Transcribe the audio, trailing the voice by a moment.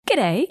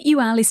G'day, you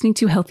are listening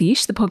to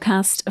Healthy-ish, the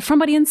podcast from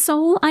Body and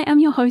Soul. I am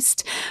your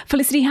host,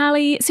 Felicity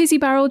Harley. Susie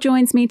Burrell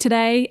joins me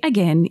today.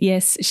 Again,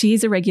 yes, she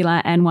is a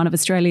regular and one of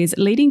Australia's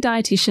leading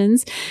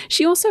dietitians.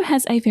 She also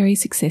has a very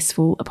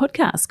successful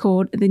podcast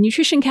called The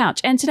Nutrition Couch.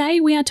 And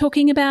today we are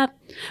talking about,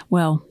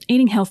 well,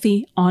 eating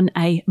healthy on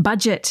a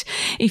budget.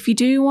 If you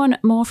do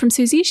want more from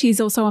Susie,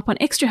 she's also up on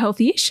Extra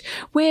Healthy-ish,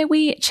 where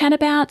we chat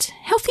about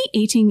healthy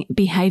eating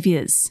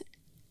behaviours.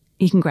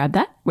 You can grab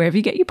that wherever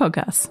you get your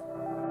podcasts.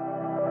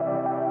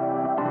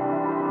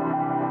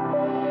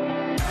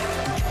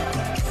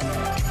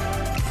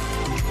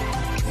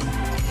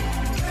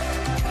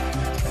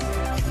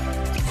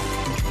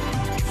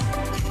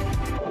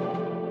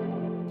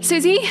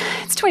 Susie,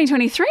 it's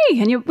 2023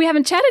 and we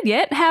haven't chatted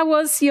yet. How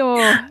was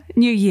your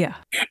new year?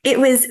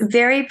 It was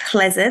very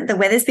pleasant. The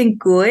weather's been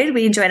good.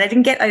 We enjoyed it. I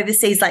didn't get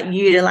overseas like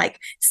you to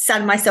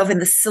sun myself in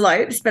the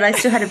slopes, but I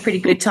still had a pretty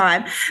good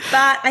time.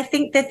 But I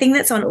think the thing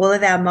that's on all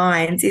of our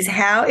minds is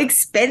how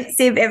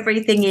expensive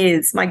everything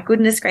is. My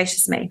goodness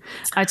gracious me.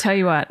 I tell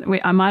you what,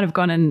 I might have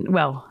gone and,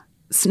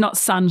 not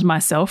sunned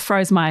myself,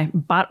 froze my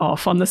butt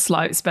off on the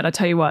slopes, but I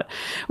tell you what,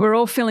 we're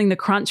all feeling the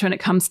crunch when it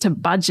comes to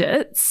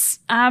budgets.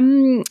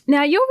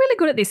 Now, you're really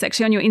good at this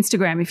actually on your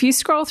Instagram. If you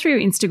scroll through your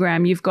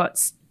Instagram, you've got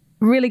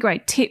really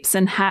great tips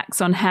and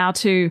hacks on how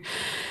to,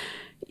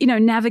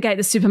 navigate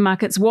the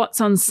supermarkets, what's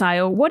on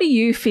sale. What are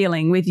you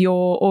feeling with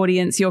your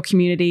audience, your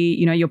community,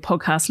 your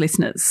podcast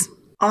listeners?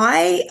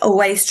 I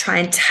always try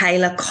and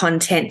tailor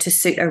content to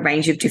suit a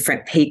range of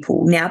different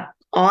people. Now,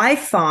 I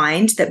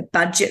find that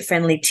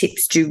budget-friendly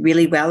tips do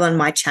really well on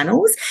my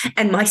channels,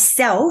 and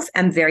myself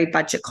am very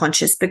budget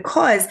conscious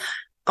because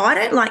I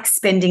don't like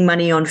spending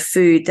money on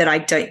food that I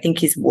don't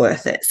think is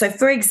worth it. So,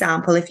 for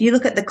example, if you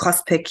look at the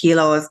cost per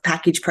kilo of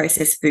packaged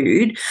processed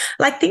food,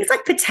 things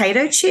like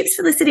potato chips,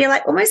 Felicity, are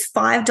almost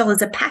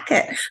 $5 a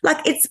packet.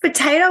 It's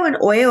potato and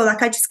oil.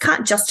 I just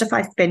can't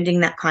justify spending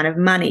that kind of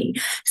money.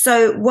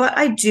 So what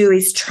I do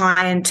is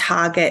try and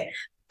target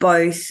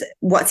both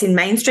what's in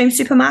mainstream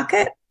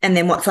supermarket and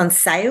then what's on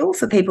sale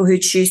for people who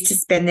choose to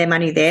spend their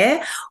money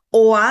there.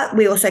 Or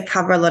we also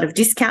cover a lot of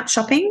discount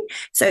shopping.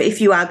 So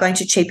if you are going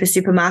to cheaper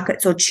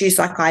supermarkets or choose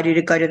like I do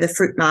to go to the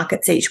fruit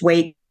markets each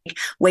week,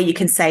 where you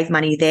can save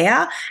money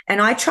there.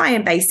 And I try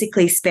and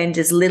basically spend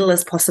as little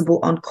as possible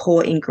on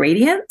core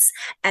ingredients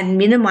and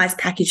minimize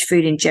packaged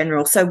food in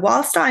general. So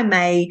whilst I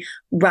may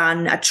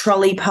run a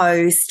trolley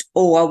post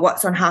or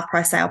what's on half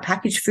price sale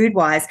packaged food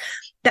wise,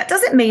 that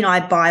doesn't mean I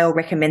buy or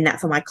recommend that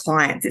for my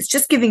clients. It's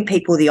just giving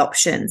people the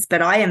options.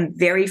 But I am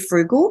very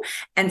frugal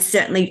and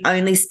certainly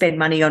only spend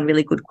money on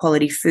really good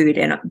quality food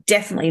and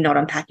definitely not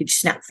on packaged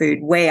snack food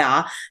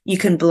where you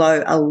can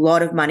blow a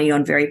lot of money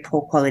on very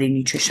poor quality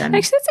nutrition.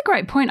 Actually, that's a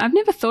great point. I've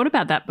never thought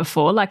about that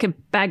before. Like a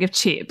bag of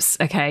chips,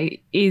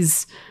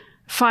 is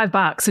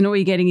 $5 and all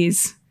you're getting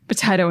is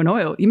potato and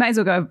oil. You may as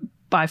well go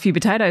buy a few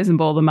potatoes and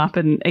boil them up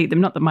and eat them.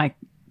 Not that my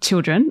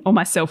children or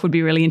myself would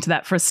be really into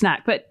that for a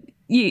snack, but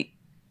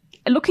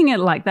looking at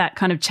it like that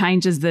kind of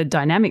changes the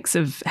dynamics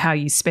of how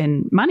you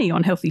spend money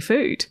on healthy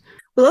food.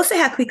 Well, also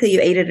how quickly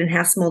you eat it and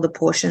how small the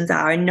portions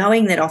are, and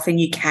knowing that often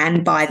you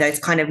can buy those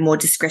kind of more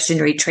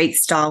discretionary treat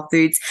style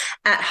foods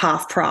at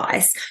half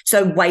price.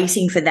 So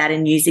waiting for that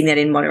and using that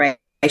in moderation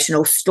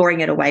or storing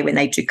it away when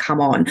they do come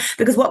on.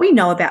 Because what we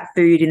know about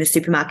food in the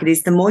supermarket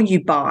is the more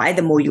you buy,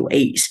 the more you'll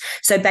eat.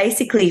 So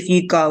basically, if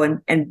you go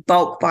and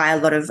bulk buy a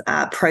lot of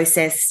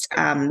processed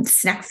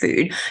snack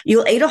food,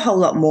 you'll eat a whole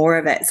lot more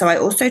of it. So I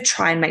also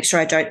try and make sure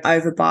I don't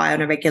overbuy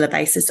on a regular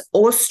basis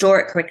or store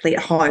it correctly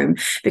at home.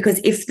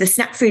 Because if the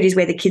snack food is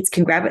where the kids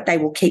can grab it, they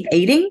will keep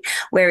eating.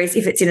 Whereas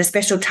if it's in a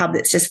special tub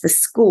that's just for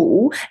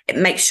school, it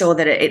makes sure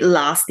that it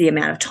lasts the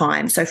amount of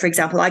time. So for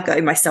example, I go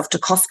myself to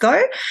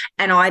Costco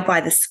and I buy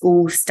the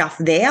school stuff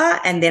there,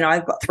 and then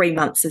I've got 3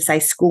 months of say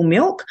school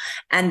milk,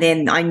 and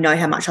then I know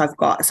how much I've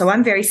got. So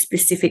I'm very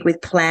specific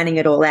with planning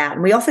it all out.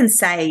 And we often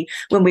say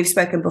when we've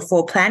spoken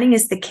before, planning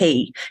is the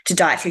key to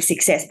dietary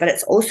success, but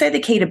it's also the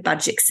key to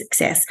budget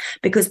success,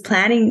 because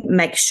planning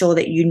makes sure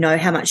that you know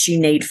how much you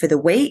need for the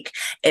week.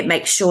 It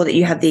makes sure that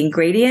you have the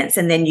ingredients,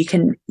 and then you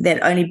can then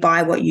only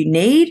buy what you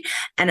need.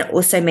 And it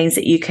also means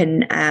that you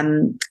can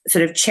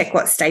sort of check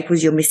what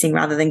staples you're missing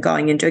rather than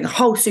going and doing a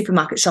whole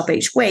supermarket shop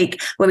each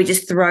week where we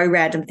just throw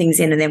random things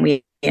in and then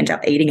we end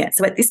up eating it.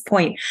 So at this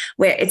point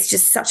where it's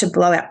just such a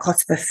blowout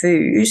cost for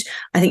food,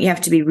 I think you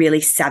have to be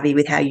really savvy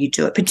with how you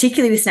do it,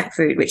 particularly with snack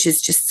food, which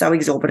is just so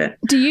exorbitant.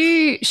 Do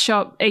you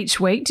shop each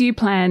week? Do you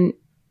plan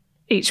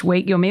each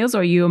week your meals, or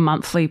are you a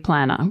monthly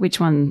planner? Which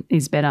one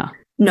is better?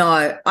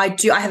 No, I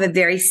do. I have a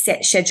very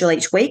set schedule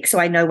each week. So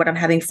I know what I'm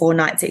having 4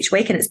 nights each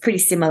week, and it's pretty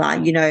similar.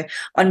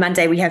 On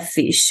Monday we have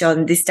fish.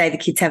 On this day, the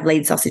kids have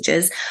lean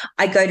sausages.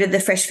 I go to the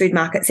fresh food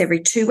markets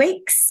every 2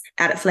 weeks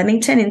out at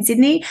Flemington in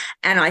Sydney,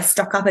 and I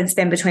stock up and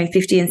spend between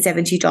 $50 and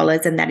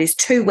 $70, and that is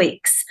 2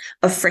 weeks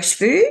of fresh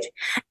food.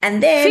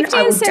 And then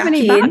 $50 and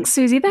 $70,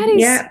 Susie, that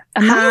is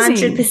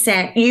amazing.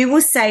 100%. You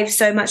will save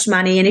so much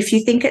money. And if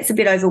you think it's a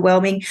bit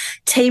overwhelming,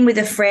 team with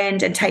a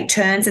friend and take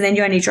turns, and then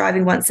you're only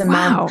driving once a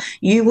month,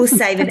 you will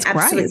save save an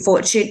absolute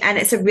fortune, and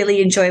it's a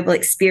really enjoyable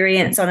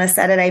experience on a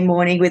Saturday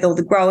morning with all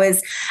the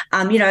growers.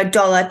 $1,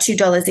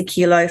 $2 a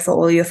kilo for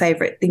all your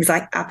favorite things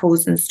like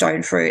apples and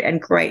stone fruit,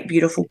 and great,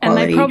 beautiful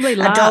quality. And they probably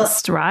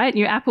last, right?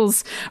 Your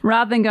apples,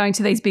 rather than going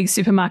to these big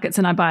supermarkets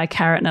and I buy a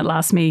carrot and it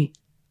lasts me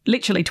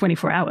literally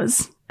 24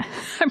 hours,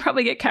 I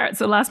probably get carrots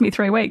that last me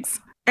 3 weeks.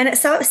 And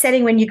it's so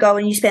upsetting when you go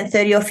and you spend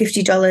 $30 or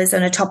 $50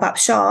 on a top-up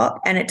shop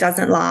and it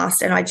doesn't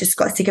last. And I just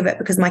got sick of it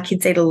because my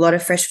kids eat a lot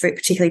of fresh fruit,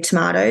 particularly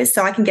tomatoes.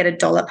 So I can get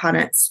 $1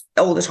 punnets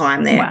all the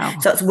time there. Wow.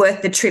 So it's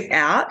worth the trip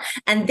out.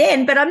 And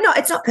then, but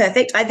it's not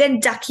perfect. I then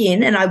duck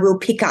in and I will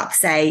pick up,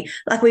 say,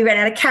 like we ran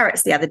out of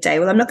carrots the other day.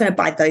 Well, I'm not going to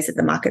buy those at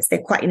the markets.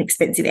 They're quite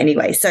inexpensive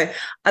anyway. So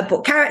I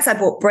bought carrots, I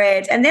bought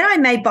bread, and then I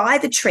may buy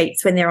the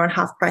treats when they're on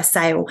half price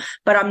sale,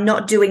 but I'm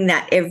not doing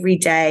that every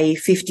day,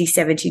 $50,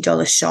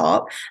 $70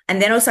 shop.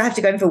 And then also I have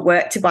to go in for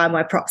work to buy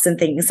my props and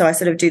things. So I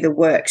sort of do the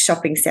work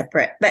shopping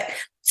separate. But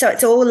so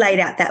it's all laid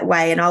out that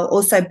way. And I'll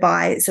also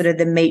buy sort of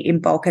the meat in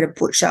bulk at a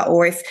butcher,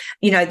 or if,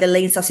 the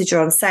lean sausage are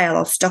on sale,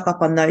 I'll stock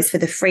up on those for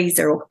the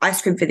freezer, or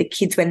ice cream for the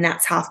kids when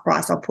that's half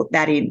price, I'll put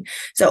that in.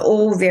 So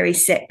all very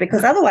set,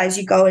 because otherwise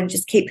you go and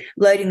just keep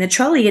loading the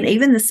trolley, and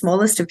even the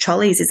smallest of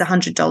trolleys is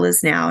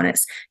 $100 now. And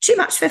it's too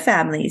much for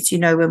families,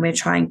 when we're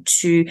trying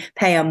to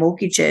pay our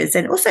mortgages,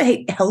 and also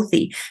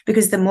healthy,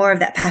 because the more of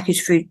that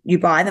packaged food you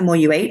buy, the more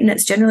you eat, and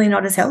it's generally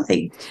not as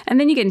healthy. And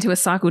then you get into a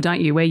cycle,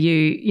 don't you, where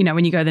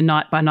when you go the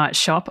night by night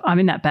shop, I'm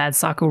in that bad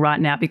cycle right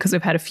now because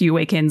we've had a few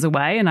weekends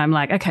away and I'm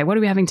like, okay, what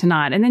are we having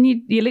tonight? And then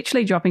you're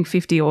literally dropping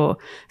 $50 or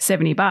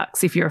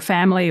 $70 if you're a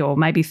family, or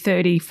maybe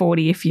 30,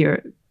 40 if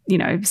you're,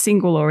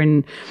 single or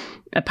in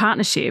a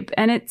partnership.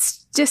 And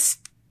it's just,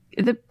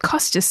 the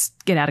costs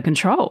just get out of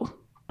control.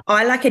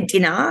 I like a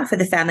dinner for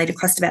the family to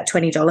cost about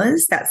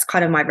 $20. That's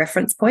kind of my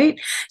reference point.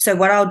 So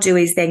what I'll do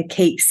is then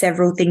keep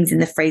several things in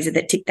the freezer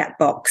that tick that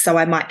box. So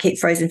I might keep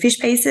frozen fish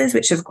pieces,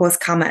 which of course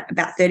come at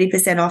about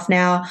 30% off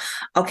now.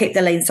 I'll keep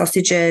the lean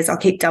sausages. I'll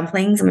keep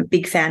dumplings. I'm a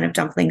big fan of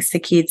dumplings for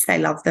kids. They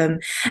love them.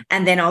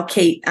 And then I'll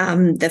keep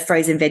the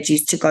frozen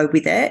veggies to go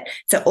with it.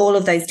 So all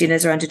of those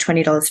dinners are under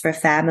 $20 for a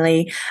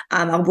family.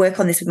 I'll work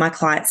on this with my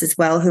clients as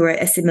well, who are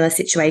in a similar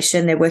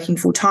situation. They're working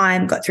full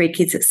time, got 3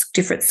 kids at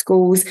different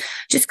schools.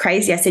 Just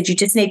crazy. I said, you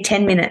just need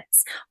 10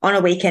 minutes on a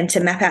weekend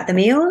to map out the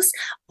meals,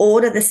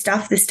 order the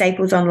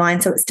staples online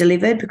so it's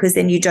delivered, because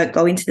then you don't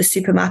go into the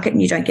supermarket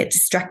and you don't get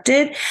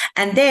distracted.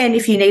 And then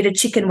if you need a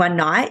chicken one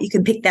night, you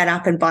can pick that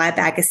up and buy a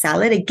bag of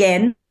salad.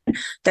 Again,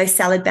 those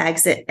salad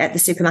bags at the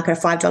supermarket are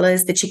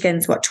 $5. The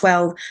chicken's,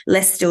 $12,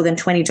 less still than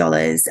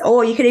 $20.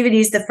 Or you could even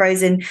use the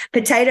frozen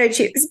potato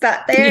chips,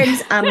 but they're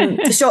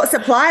in short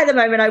supply at the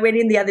moment. I went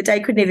in the other day,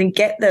 couldn't even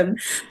get them.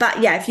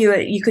 But yeah, if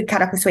you could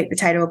cut up a sweet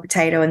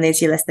potato and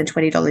there's your less than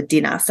 $20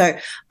 dinner. So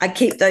I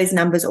keep those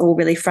numbers all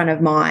really front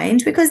of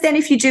mind, because then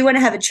if you do want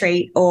to have a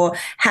treat or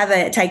have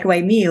a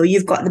takeaway meal,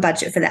 you've got the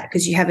budget for that,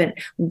 because you haven't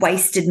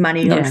wasted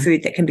money on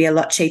food that can be a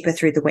lot cheaper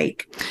through the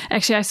week.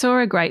 Actually, I saw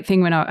a great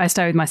thing when I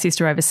stayed with my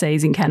sister overseas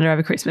in Canada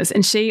over Christmas,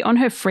 and she, on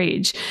her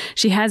fridge,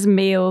 she has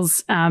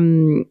meals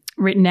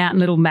written out in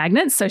little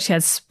magnets. So she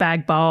has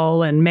spag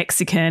bowl and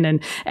Mexican,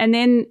 and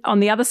then on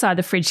the other side of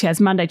the fridge she has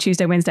Monday,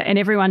 Tuesday, Wednesday, and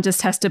everyone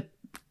just has to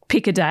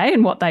pick a day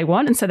and what they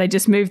want. And so they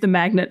just move the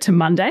magnet to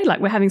Monday, like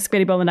we're having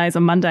spaghetti bolognese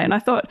on Monday. And I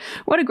thought,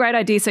 what a great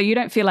idea. So you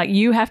don't feel like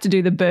you have to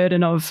do the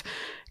burden of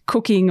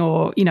cooking,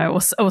 or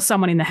or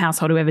someone in the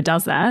household, whoever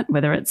does that,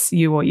 whether it's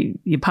you or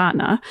your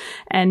partner.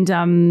 And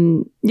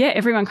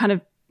everyone kind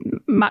of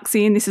mucks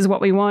in, this is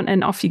what we want,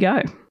 and off you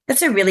go.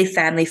 That's a really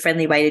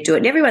family-friendly way to do it.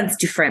 And everyone's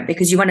different,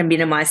 because you want to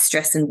minimize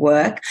stress and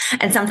work.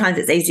 And sometimes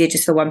it's easier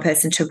just for one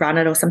person to run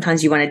it, or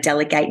sometimes you want to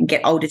delegate and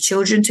get older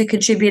children to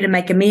contribute and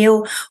make a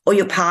meal, or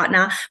your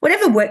partner,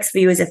 whatever works for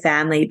you as a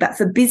family. But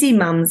for busy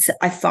mums,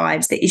 I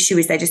find the issue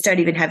is they just don't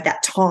even have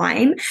that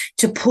time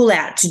to pull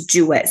out to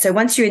do it. So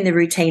once you're in the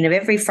routine of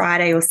every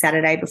Friday or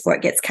Saturday before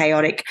it gets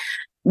chaotic,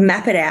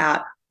 map it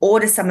out,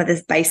 order some of the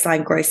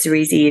baseline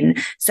groceries in.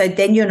 So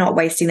then you're not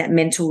wasting that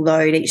mental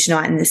load each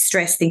night and the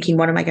stress thinking,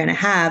 what am I going to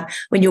have,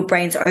 when your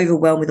brain's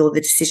overwhelmed with all the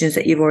decisions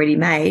that you've already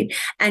made,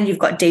 and you've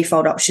got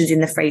default options in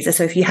the freezer.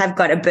 So if you have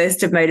got a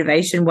burst of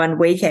motivation one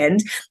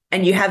weekend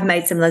and you have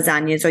made some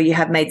lasagnas or you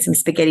have made some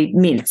spaghetti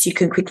mince, you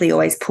can quickly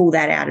always pull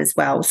that out as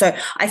well. So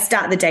I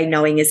start the day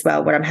knowing as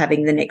well what I'm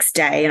having the next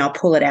day, and I'll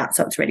pull it out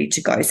so it's ready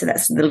to go. So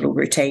that's the little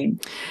routine.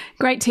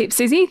 Great tip,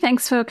 Susie.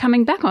 Thanks for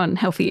coming back on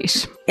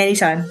Healthy-ish.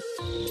 Anytime.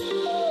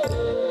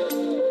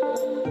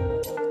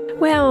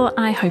 Well,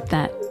 I hope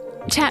that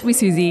chat with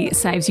Susie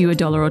saves you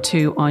 $1 or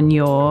 $2 on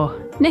your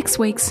next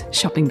week's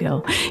shopping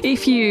bill.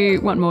 If you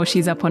want more,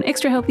 she's up on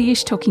Extra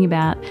Healthy-ish talking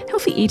about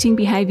healthy eating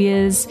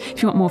behaviours.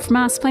 If you want more from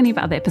us, plenty of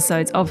other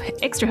episodes of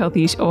Extra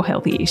Healthy-ish or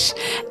Healthy-ish.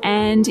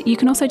 And you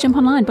can also jump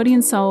online,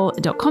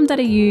 bodyandsoul.com.au.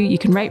 You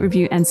can rate,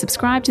 review and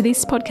subscribe to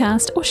this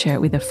podcast, or share it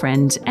with a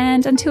friend.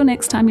 And until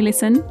next time you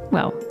listen,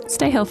 well,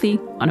 stay healthy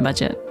on a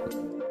budget.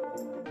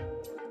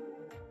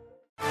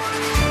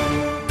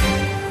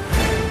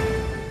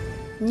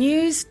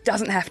 News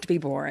doesn't have to be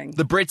boring.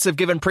 The Brits have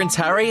given Prince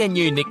Harry a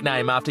new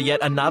nickname after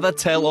yet another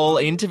tell-all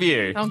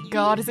interview. Oh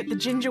God, is it the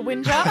Ginger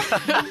Whinger?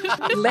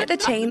 Let the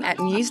team at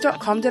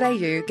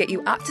news.com.au get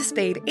you up to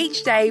speed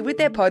each day with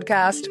their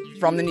podcast,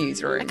 From the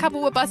Newsroom. A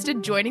couple were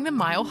busted joining the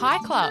Mile High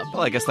Club.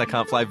 Well, I guess they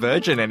can't fly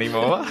Virgin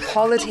anymore.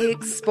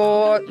 Politics,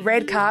 sport,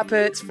 red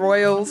carpets,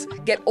 royals.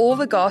 Get all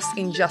the goss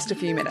in just a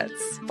few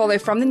minutes. Follow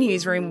From the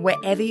Newsroom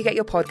wherever you get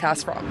your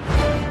podcasts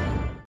from.